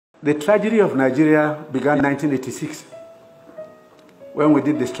The tragedy of Nigeria began in 1986 when we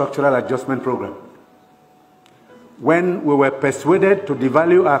did the structural adjustment program. When we were persuaded to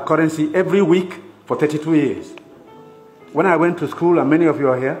devalue our currency every week for 32 years. When I went to school, and many of you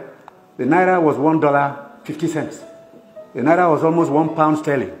are here, the naira was $1.50. The naira was almost £1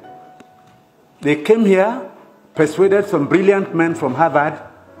 sterling. They came here, persuaded some brilliant men from Harvard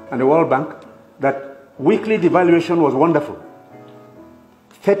and the World Bank that weekly devaluation was wonderful.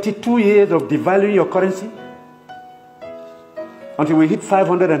 32 years of devaluing your currency until we hit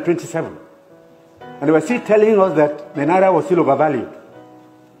 527. And they were still telling us that the naira was still overvalued.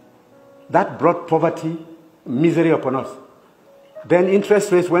 That brought poverty, misery upon us. Then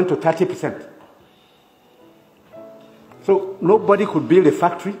interest rates went to 30%. So nobody could build a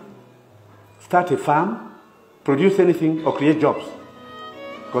factory, start a farm, produce anything, or create jobs.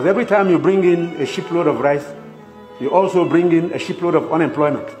 Because every time you bring in a shipload of rice, you also bring in a shipload of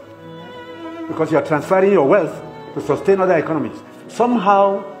unemployment. Because you are transferring your wealth to sustain other economies.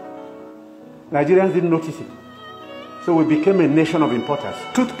 Somehow, Nigerians didn't notice it. So we became a nation of importers.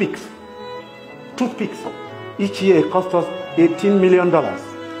 Toothpicks. Toothpicks. Each year it cost us $18 million.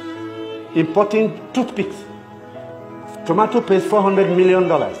 Importing toothpicks. Tomato paste, $400 million.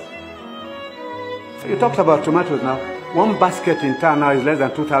 So you talked about tomatoes now. One basket in town now is less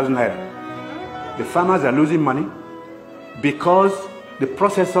than 2,000 naira. The farmers are losing money because the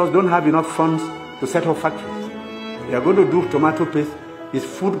processors don't have enough funds to set up factories. They are going to do tomato paste. It's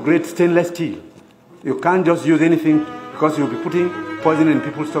food-grade stainless steel. You can't just use anything because you'll be putting poison in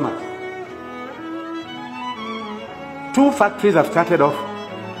people's stomachs. 2 factories have started off.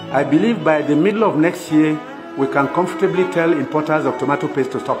 I believe by the middle of next year, we can comfortably tell importers of tomato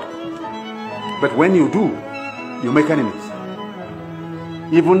paste to stop. But when you do, you make enemies.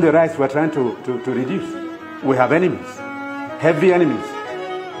 Even the rice we're trying to reduce. We have enemies, heavy enemies,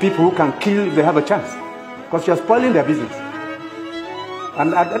 people who can kill if they have a chance, because you're spoiling their business.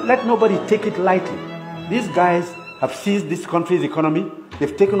 And let nobody take it lightly. These guys have seized this country's economy,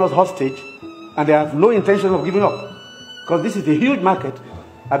 they've taken us hostage, and they have no intention of giving up. Because this is a huge market,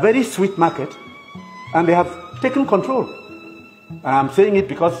 a very sweet market, and they have taken control. And I'm saying it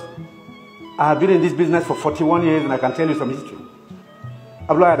because I have been in this business for 41 years and I can tell you some history.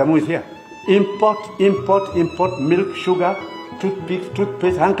 Audu Adamu is here. Import, import, import, milk, sugar, toothpicks,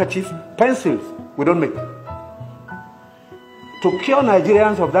 toothpaste, handkerchiefs, pencils, we don't make. To cure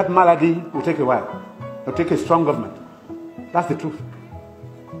Nigerians of that malady will take a while. It will take a strong government. That's the truth.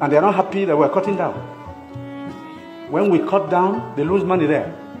 And they are not happy that we're cutting down. When we cut down, they lose money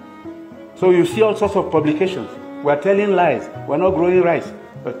there. So you see all sorts of publications. We're telling lies. We're not growing rice.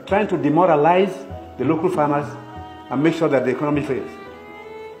 We're trying to demoralize the local farmers and make sure that the economy fails.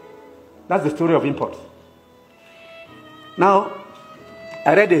 That's the story of imports. Now,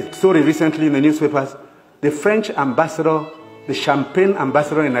 I read a story recently in the newspapers. The French ambassador, the champagne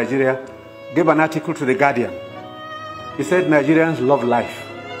ambassador in Nigeria, gave an article to The Guardian. He said Nigerians love life.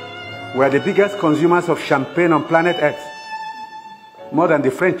 We are the biggest consumers of champagne on planet Earth, more than the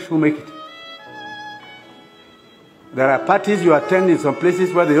French who make it. There are parties you attend in some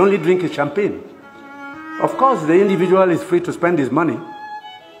places where they only drink champagne. Of course, the individual is free to spend his money,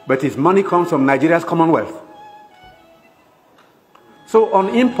 but his money comes from Nigeria's commonwealth. So on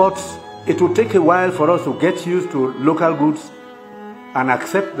imports, it will take a while for us to get used to local goods and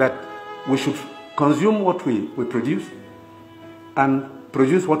accept that we should consume what we produce and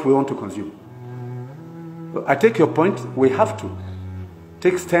produce what we want to consume. So I take your point. We have to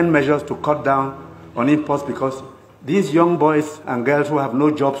take stern measures to cut down on imports because these young boys and girls who have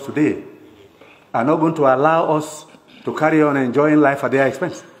no jobs today are not going to allow us to carry on enjoying life at their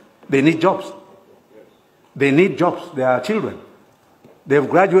expense. They need jobs. They need jobs. They are children. They've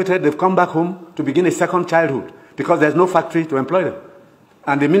graduated, they've come back home to begin a second childhood because there's no factory to employ them.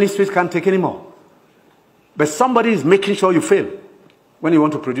 And the ministries can't take any more. But somebody is making sure you fail when you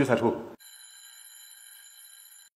want to produce at home.